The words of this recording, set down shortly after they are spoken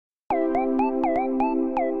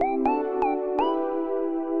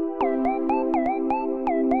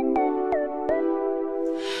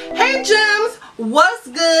Hey gems, what's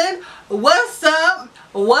good? What's up?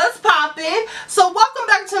 What's poppin'? So welcome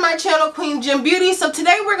back to my channel, QueenGemBeauty. So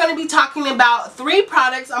today we're going to be talking about 3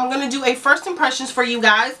 products. I'm going to do a first impressions for you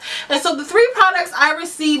guys. And so the 3 products I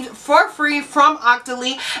received for free from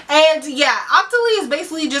Octoly. And yeah, Octoly is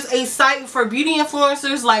basically just a site for beauty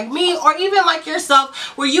influencers like me or even like yourself,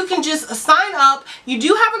 where you can just sign up. You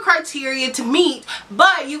do have a criteria to meet,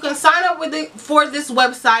 but you can sign up with it for this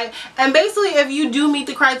website. And basically if you do meet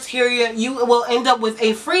the criteria, you will end up with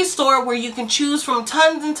a free store where you can choose from tons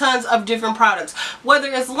and tons of different products,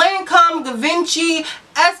 whether it's Lancome, Da Vinci,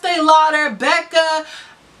 Estee Lauder, Becca,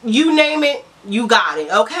 you name it, you got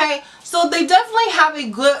it. Okay, so they definitely have a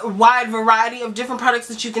good wide variety of different products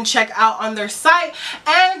that you can check out on their site,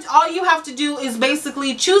 and all you have to do is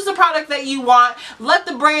basically choose the product that you want, let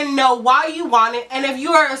the brand know why you want it, and if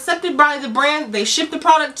you are accepted by the brand, they ship the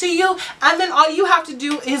product to you, and then all you have to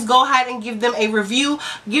do is go ahead and give them a review,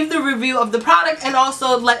 give the review of the product, and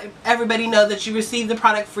also let everybody know that you received the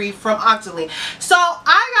product free from Octoly. So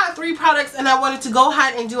I got 3 products and I wanted to go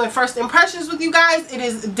ahead and do a first impressions with you guys. It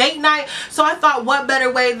is date night, so I thought what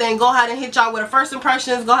better way than go ahead and hit y'all with a first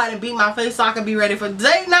impressions, go ahead and beat my face so I can be ready for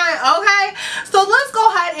date night. Okay, so let's go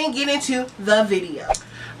ahead and get into the video.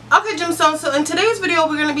 Okay, gemstones, so in today's video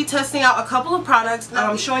we're going to be testing out a couple of products.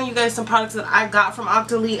 I'm showing you guys some products that I got from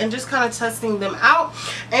Octoly and just kind of testing them out.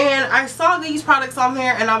 And I saw these products on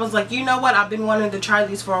there and I was like, you know what, I've been wanting to try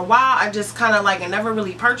these for a while. I just kind of like, I never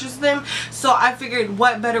really purchased them, so I figured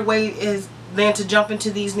what better way is than to jump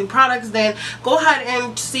into these new products, then go ahead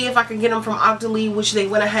and see if I can get them from Octoly, which they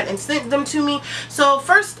went ahead and sent them to me. So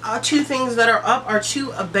first 2 things that are up are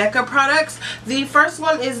 2 Becca products. The first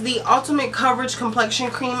one is the Ultimate Coverage Complexion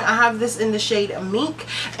Cream. I have this in the shade Mink,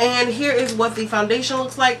 and here is what the foundation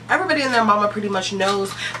looks like. Everybody and their mama pretty much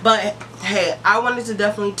knows, but hey, I wanted to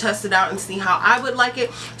definitely test it out and see how I would like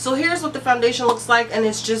it. So here's what the foundation looks like, and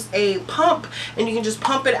it's just a pump, and you can just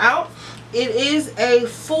pump it out. It is a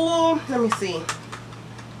full, let me see,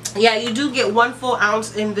 yeah, you do get 1 full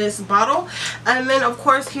ounce in this bottle. And then of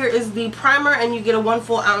course here is the primer, and you get a 1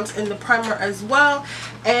 full ounce in the primer as well.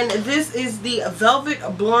 And this is the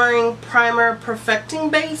Velvet Blurring Primer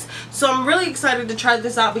Perfecting Base. So I'm really excited to try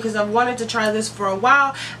this out because I've wanted to try this for a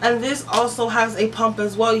while. And this also has a pump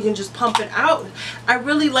as well. You can just pump it out. I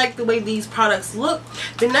really like the way these products look.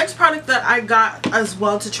 The next product that I got as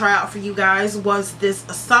well to try out for you guys was this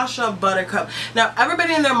Sasha Buttercup. Now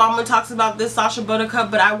everybody and their mama talks about this Sasha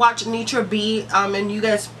Buttercup, but I watch Nitra B, and you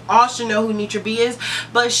guys all should know who Nitra B is,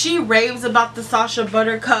 but she raves about the Sasha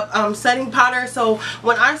Buttercup setting powder. So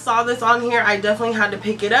when I saw this on here, I definitely had to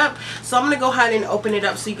pick it up. So I'm going to go ahead and open it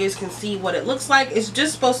up so you guys can see what it looks like. It's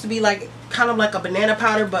just supposed to be like kind of like a banana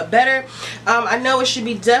powder, but better. I know it should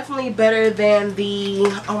be definitely better than the,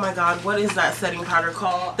 oh my god, what is that setting powder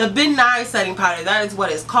called? The Big Nice setting powder. That is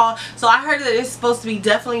what it's called. So I heard that it's supposed to be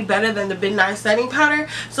definitely better than the Big Nice setting powder.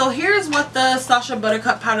 So here's what the Sasha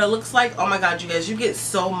Buttercup powder looks like. Oh my god, you guys, you get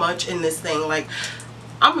so much in this thing. Like,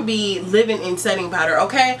 I'm gonna be living in setting powder.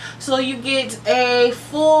 Okay, so you get a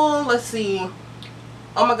full, let's see,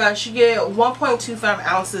 oh my gosh, you get 1.25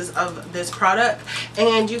 ounces of this product,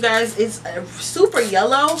 and you guys, it's super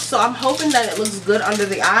yellow, so I'm hoping that it looks good under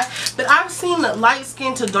the eye. But I've seen light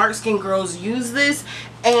skin to dark skin girls use this,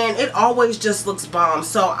 and it always just looks bomb.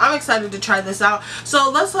 So I'm excited to try this out.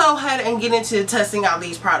 So let's go ahead and get into testing out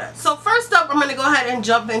these products. So first up, I'm going to go ahead and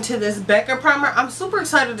jump into this Becca primer. I'm super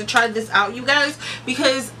excited to try this out, you guys,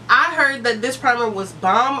 because I heard that this primer was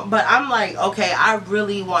bomb, but I'm like, okay, I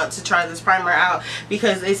really want to try this primer out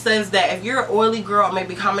because it says that if you're an oily girl or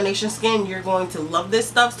maybe combination skin, you're going to love this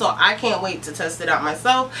stuff. So I can't wait to test it out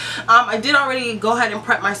myself. I did already go ahead and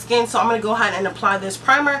prep my skin, so I'm going to go ahead and apply this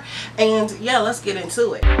primer, and yeah, let's get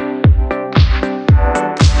into it.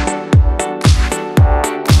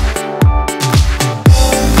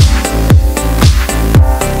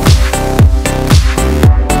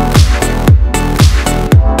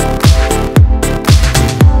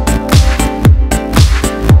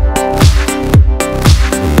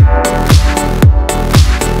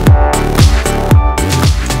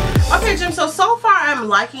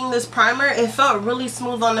 Liking this primer. It felt really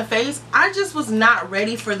smooth on the face. I just was not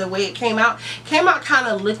ready for the way it came out. Came out kind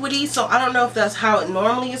of liquidy, so I don't know if that's how it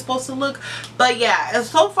normally is supposed to look, but yeah,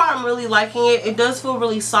 so far I'm really liking it. It does feel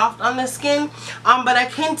really soft on the skin, but I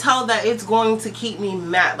can tell that it's going to keep me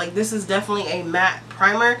matte. Like, this is definitely a matte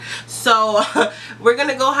primer. So we're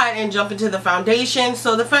gonna go ahead and jump into the foundation.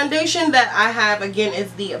 So the foundation that I have again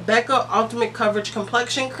is the Becca Ultimate Coverage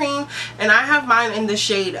Complexion Cream, and I have mine in the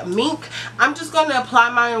shade Mink. I'm just going to apply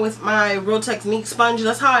mine with my Real Technique sponge.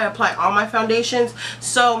 That's how I apply all my foundations.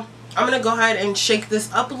 So I'm going to go ahead and shake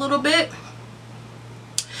this up a little bit.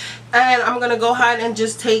 And I'm going to go ahead and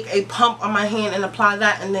just take a pump on my hand and apply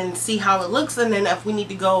that and then see how it looks. And then if we need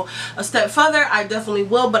to go a step further, I definitely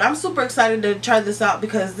will. But I'm super excited to try this out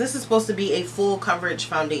because this is supposed to be a full coverage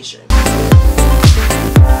foundation.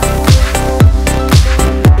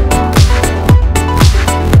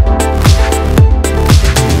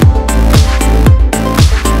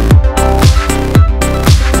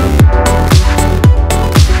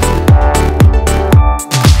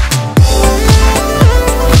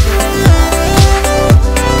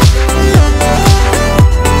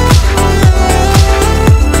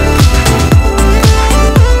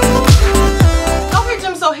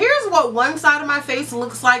 One side of my face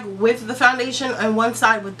looks like with the foundation and one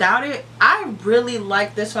side without it. I really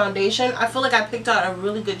like this foundation. I feel like I picked out a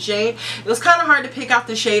really good shade. It was kind of hard to pick out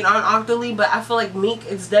the shade on Octoly, but I feel like Meek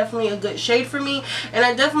is definitely a good shade for me, and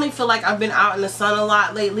I definitely feel like I've been out in the sun a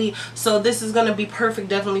lot lately, so this is going to be perfect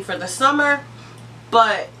definitely for the summer.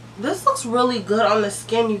 But this looks really good on the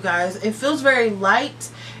skin, you guys. It feels very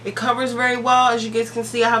light. It covers very well. As you guys can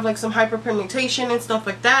see, I have like some hyperpigmentation and stuff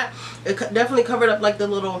like that. It definitely covered up like the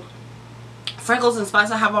little freckles and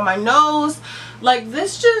spots I have on my nose. Like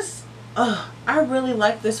this just I really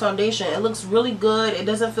like this foundation. It looks really good. It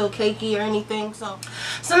doesn't feel cakey or anything. So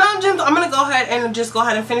now, gems, I'm gonna go ahead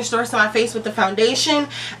and finish the rest of my face with the foundation.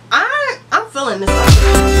 I'm feeling this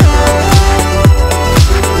foundation.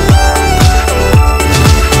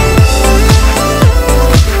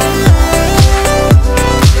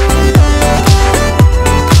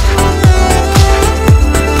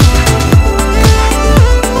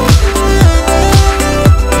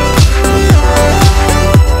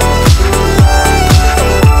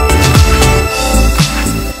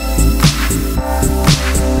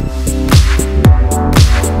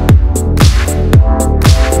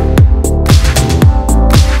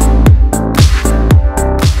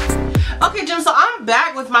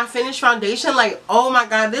 Foundation. Like, oh my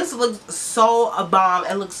god, this looks so bomb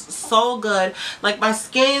and looks so good. Like, my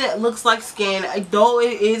skin looks like skin, though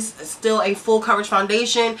it is still a full coverage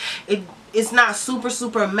foundation. It's not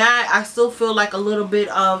super matte. I still feel like a little bit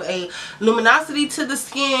of a luminosity to the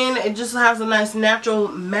skin. It just has a nice natural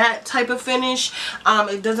matte type of finish.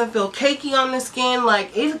 It doesn't feel cakey on the skin.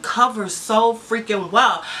 Like, it covers so freaking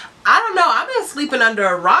well. I don't know, I've been sleeping under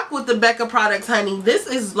a rock with the Becca products, honey. This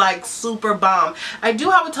is like super bomb. I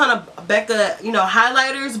do have a ton of Becca, you know,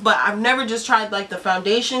 highlighters, but I've never just tried like the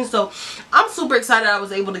foundation. So I'm super excited I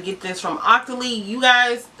was able to get this from Octoly. You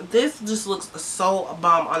guys, this just looks so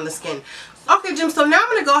bomb on the skin. Okay, gems, so now I'm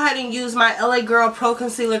going to go ahead and use my LA Girl Pro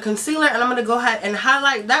Concealer and I'm going to go ahead and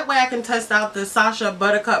highlight. That way I can test out the Sasha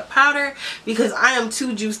Buttercup powder because I am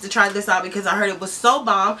too juiced to try this out because I heard it was so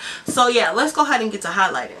bomb. So yeah, let's go ahead and get to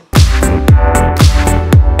highlighting.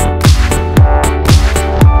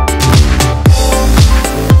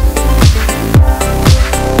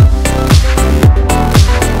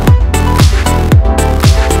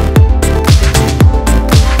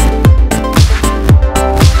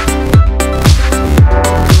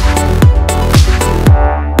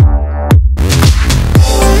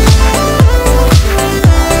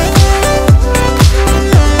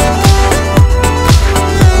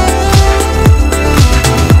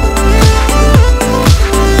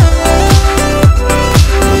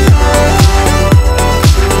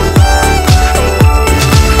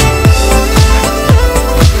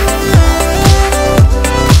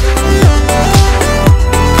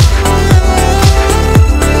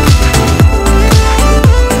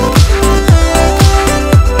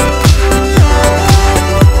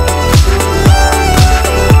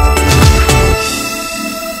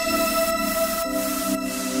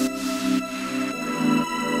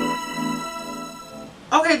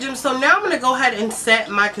 Okay, gems, so now I'm going to go ahead and set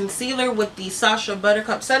my concealer with the Sasha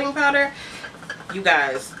Buttercup setting powder. You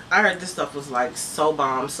guys, I heard this stuff was like so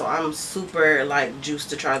bomb, so I'm super like juiced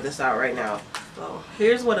to try this out right now. So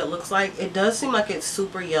here's what it looks like. It does seem like it's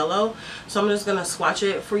super yellow, so I'm just going to swatch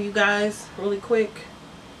it for you guys really quick.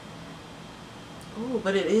 Ooh,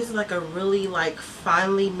 but it is like a really like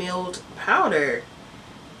finely milled powder.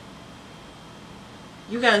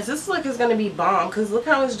 You guys, this look is gonna be bomb because look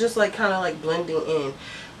how it's just like kind of like blending in.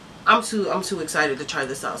 I'm too excited to try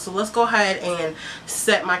this out. So let's go ahead and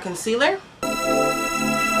set my concealer.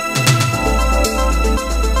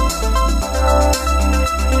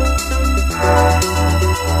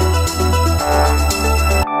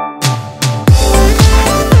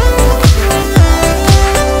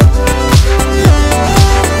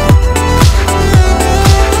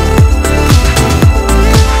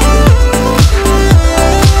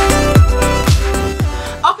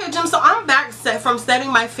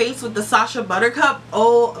 contouring my face with the Sasha Buttercup,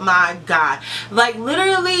 oh my god, like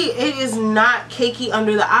literally it is not cakey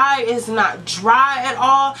under the eye. It's not dry at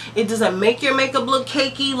all. It doesn't make your makeup look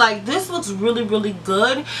cakey. Like this looks really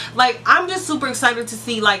good. Like I'm just super excited to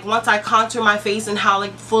see like once I contour my face and how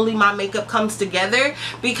like fully my makeup comes together,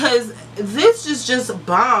 because this is just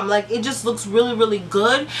bomb. Like it just looks really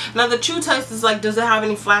good. Now the true test is like, does it have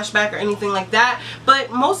any flashback or anything like that?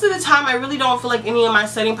 But most of the time I really don't feel like any of my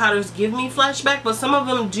setting powders give me flashback, but some of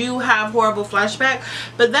them do have horrible flashback.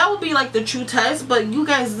 But that would be like the true test. But you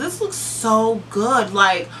guys, this looks so good.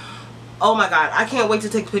 Like, oh my god, I can't wait to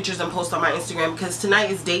take pictures and post on my Instagram, because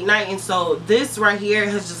tonight is date night, and so this right here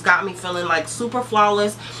has just got me feeling like super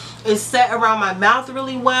flawless. It's set around my mouth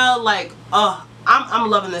really well. Like, I'm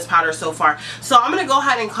loving this powder so far. So I'm going to go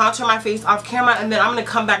ahead and contour my face off camera, and then I'm going to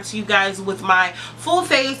come back to you guys with my full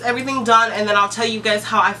face, everything done, and then I'll tell you guys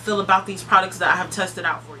how I feel about these products that I have tested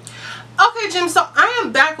out for you. Okay, Jim, so I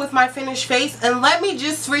am back with my finished face, and let me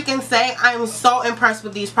just freaking say I am so impressed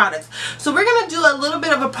with these products. So we're going to do a little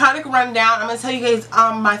bit of a product rundown. I'm going to tell you guys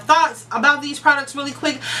my thoughts about these products really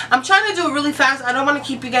quick. I'm trying to do it really fast. I don't want to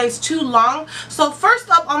keep you guys too long. So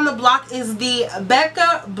first up on the block is the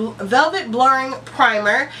Becca Velvet Blurring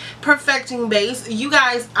Primer Perfecting Base. You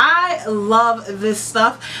guys, I love this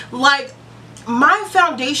stuff. Like, my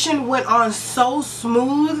foundation went on so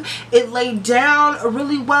smooth. It laid down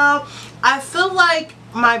really well. I feel like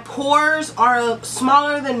my pores are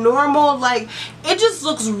smaller than normal. Like, it just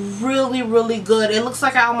looks really good. It looks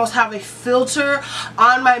like I almost have a filter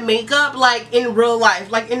on my makeup, like in real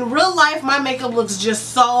life. Like in real life, my makeup looks just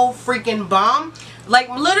so freaking bomb. Like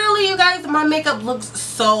literally, you guys, my makeup looks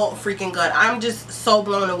so freaking good. I'm just so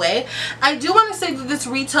blown away. I do want to say that this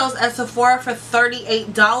retails at Sephora for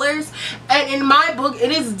 $38, and in my book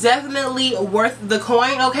it is definitely worth the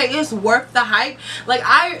coin. Okay, it's worth the hype. Like,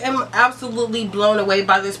 I am absolutely blown away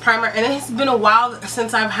by this primer, and it has been a while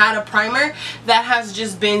since I've had a primer that has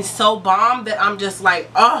just been so bomb that I'm just like,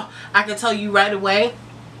 oh, I can tell you right away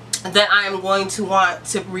that I am going to want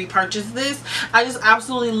to repurchase this. I just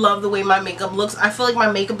absolutely love the way my makeup looks. I feel like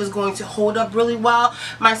my makeup is going to hold up really well.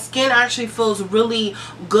 My skin actually feels really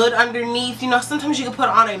good underneath. You know, sometimes you can put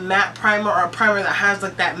on a matte primer or a primer that has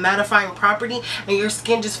like that mattifying property, and your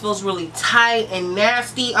skin just feels really tight and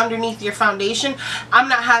nasty underneath your foundation. I'm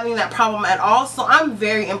not having that problem at all, so I'm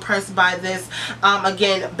very impressed by this.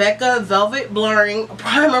 Again, Becca Velvet Blurring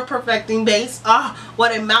Primer Perfecting Base.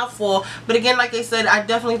 What a mouthful. But again, like I said, I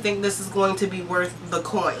definitely think this is going to be worth the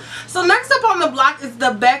coin. So next up on the block is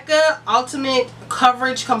the Becca Ultimate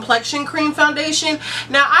Coverage Complexion Cream Foundation.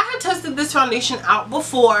 Now, I had tested this foundation out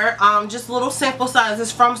before, just little sample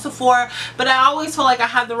sizes from Sephora, but I always felt like I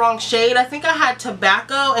had the wrong shade. I think I had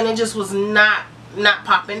Tobacco, and it just was not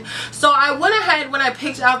popping. So I went ahead, when I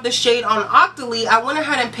picked out the shade on Octoly, I went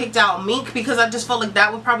ahead and picked out Mink, because I just felt like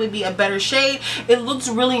that would probably be a better shade. It looks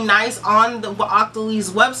really nice on the Octoly's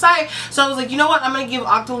website, so I was like, you know what, I'm gonna give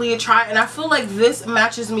Octoly a try, and I feel like this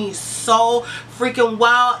matches me so freaking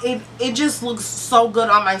well. It just looks so good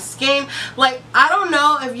on my skin. Like, I don't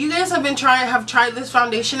know if you guys have tried this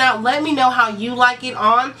foundation out. Let me know how you like it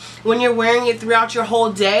on when you're wearing it throughout your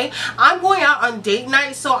whole day. I'm going out on date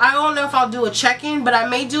night, so I don't know if I'll do a check-in, but I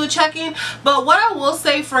may do a check-in. But what I will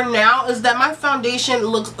say for now is that my foundation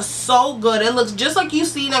looks so good. It looks just like you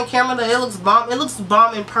see it on camera, that it looks bomb. It looks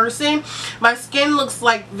bomb in person. My skin looks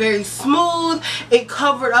like very smooth. It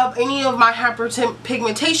covered up any of my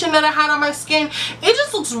hyperpigmentation that I had on my skin. It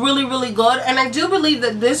just looks really good, and I do believe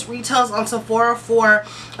that this retails on Sephora for,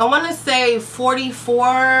 I want to say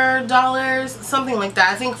 $44, something like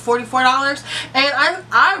that. I think $44, and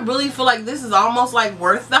I really feel like this is almost like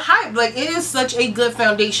worth the hype. Like, it is such a good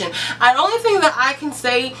foundation. The only thing that I can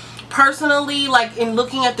say personally, like in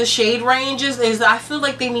looking at the shade ranges, is I feel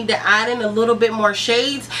like they need to add in a little bit more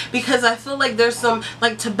shades, because I feel like there's some,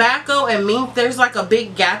 like Tobacco and Mink, there's like a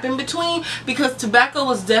big gap in between, because Tobacco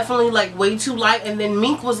was definitely like way too light, and then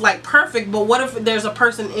Mink was like perfect. But what if there's a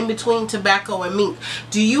person in between Tobacco and Mink?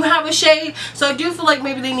 Do you have a shade? So I do feel like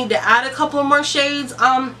maybe they need to add a couple more shades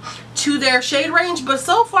to their shade range. But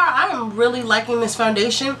so far, I am really liking this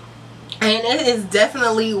foundation, and it is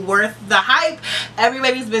definitely worth the hype.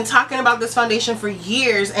 Everybody's been talking about this foundation for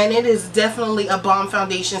years, and it is definitely a bomb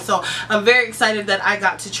foundation. So I'm very excited that I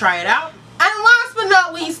got to try it out. And last but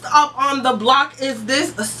not least, up on the block is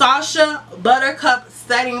this Sasha Buttercup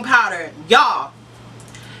Setting Powder. Y'all,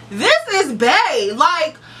 this is bae.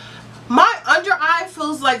 Like, My under eye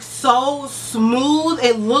feels like so smooth.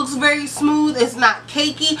 It looks very smooth. It's not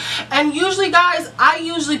cakey. And usually, guys, I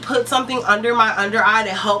usually put something under my under eye to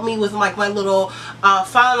help me with like my little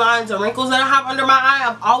fine lines and wrinkles that I have under my eye.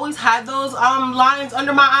 I've always had those lines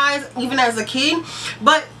under my eyes, even as a kid.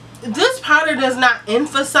 But this powder does not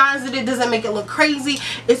emphasize it. It doesn't make it look crazy.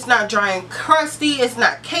 It's not dry and crusty. It's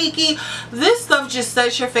not cakey. This stuff just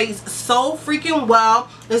sets your face so freaking well.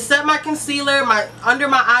 It set my concealer. My under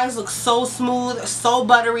my eyes look so smooth, so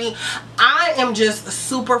buttery. I am just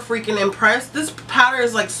super freaking impressed. This powder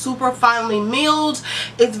is like super finely milled.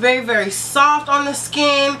 It's very, very soft on the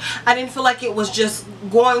skin. I didn't feel like it was just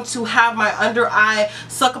going to have my under eye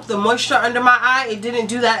suck up the moisture under my eye. It didn't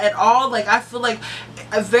do that at all. Like, I feel like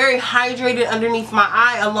very hydrated underneath my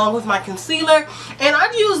eye along with my concealer. And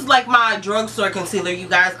I used like my drugstore concealer, you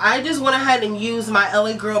guys. I just went ahead and used my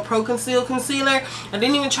LA Girl Pro Conceal concealer. I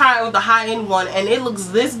didn't even try it with the high-end one, and it looks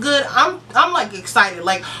this good. I'm like excited.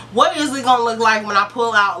 Like, what is it gonna look like when I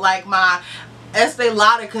pull out like my Estee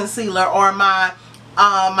Lauder concealer, or my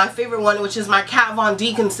my favorite one, which is my Kat Von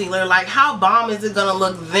D concealer? Like, how bomb is it gonna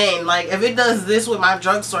look then, like if it does this with my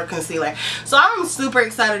drugstore concealer? So I'm super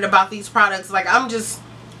excited about these products. Like, I'm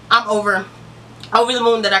over the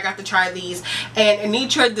moon that I got to try these. And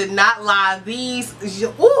Anitra did not lie. These,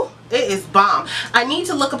 ooh, it is bomb. I need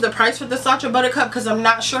to look up the price for the Sasha Buttercup because I'm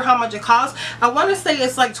not sure how much it costs. I want to say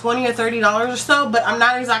it's like $20 or $30 or so, but I'm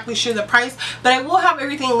not exactly sure the price. But I will have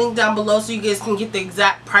everything linked down below so you guys can get the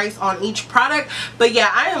exact price on each product. But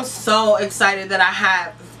yeah, I am so excited that I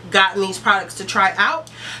have gotten these products to try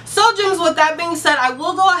out. So gems, with that being said, I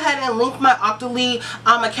will go ahead and link my Octoly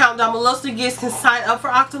account down below so you guys can sign up for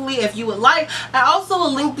Octoly if you would like. I also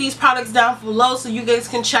will link these products down below so you guys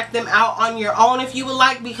can check them out on your own if you would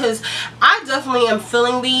like, because I definitely am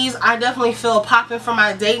feeling these. I definitely feel popping for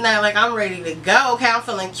my date night. Like, I'm ready to go. Okay, I'm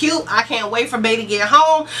feeling cute. I can't wait for Bay to get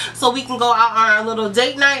home so we can go out on our little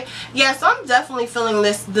date night. Yeah, so I'm definitely feeling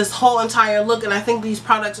this whole entire look, and I think these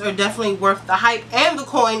products are definitely worth the hype and the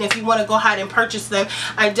coin. If you want to go ahead and purchase them,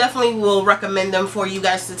 I definitely will recommend them for you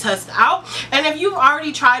guys to test out. And if you've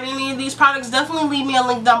already tried any of these products, definitely leave me a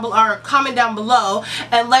link down below, or comment down below,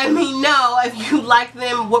 and let me know if you like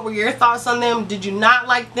them. What were your thoughts on them? Did you not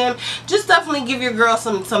like them? Just definitely give your girl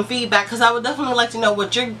some feedback, because I would definitely like to know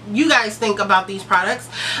what you guys think about these products.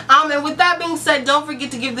 And with that being said, don't forget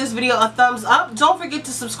to give this video a thumbs up. Don't forget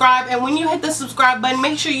to subscribe, and when you hit the subscribe button,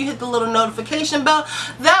 make sure you hit the little notification bell.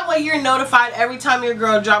 That way you're notified every time your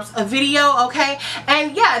girl drops a video, okay?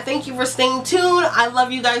 And yeah, thank you for staying tuned. I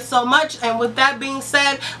love you guys so much. And with that being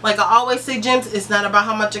said, like I always say, gems, it's not about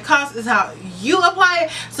how much it costs, it's how you apply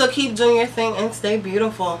it. So keep doing your thing and stay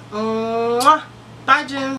beautiful. Mwah. Bye, gems.